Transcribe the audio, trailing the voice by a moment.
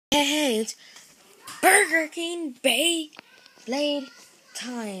Hey, it's Burger King Beyblade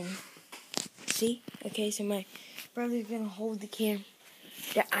time. See? Okay, so my brother's gonna hold the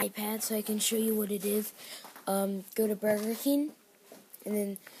iPad so I can show you what it is. Go to Burger King, and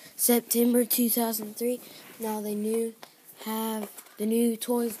then September 2003. Now the new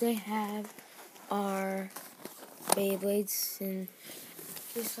toys they have are Beyblades, and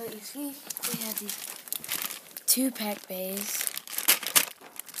just like you see, they have these 2-pack bays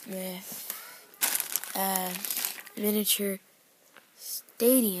with miniature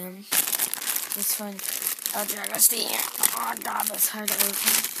stadium. This one, El Drago Stadium. Oh god, that's hard to open.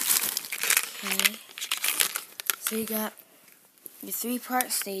 Okay. So you got your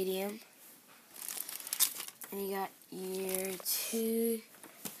 3-part stadium. And you got your 2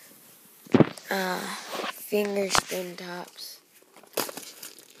 finger spin tops.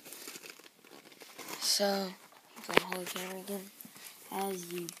 So, I'm gonna hold the camera again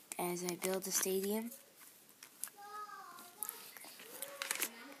as I build the stadium.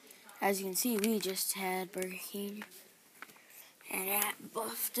 As you can see, we just had Burger King, and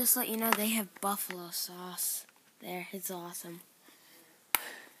just to let you know, they have buffalo sauce there. It's awesome.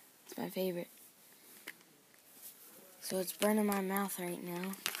 It's my favorite. So it's burning my mouth right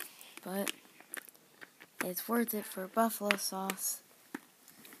now, but it's worth it for buffalo sauce.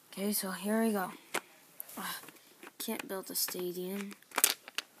 Okay, so here we go. Can't build a stadium.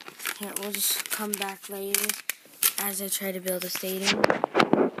 We'll just come back later as I try to build a stadium.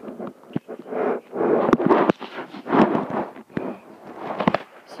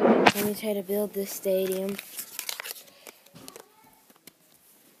 So let me try to build this stadium.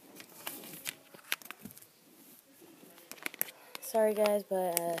 Sorry guys,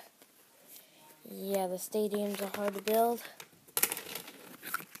 but yeah, the stadiums are hard to build.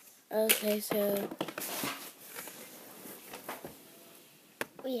 Okay, so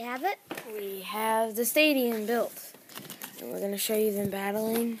we have it. We have the stadium built. And we're going to show you them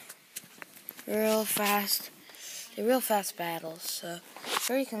battling real fast. They're real fast battles. So,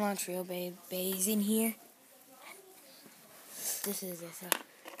 sure you can launch real bays in here. This is it. So,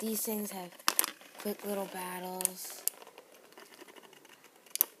 these things have quick little battles.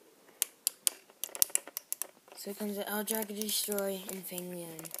 So, it comes to El Drago Destroy and Feng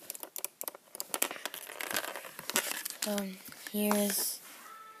Lian. Here's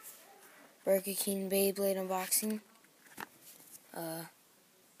Burger King Beyblade unboxing.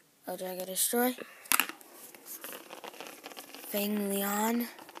 El Drago Destroy. Feng Lian.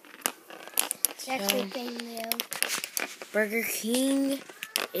 It's actually Feng Lian. Burger King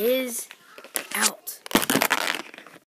is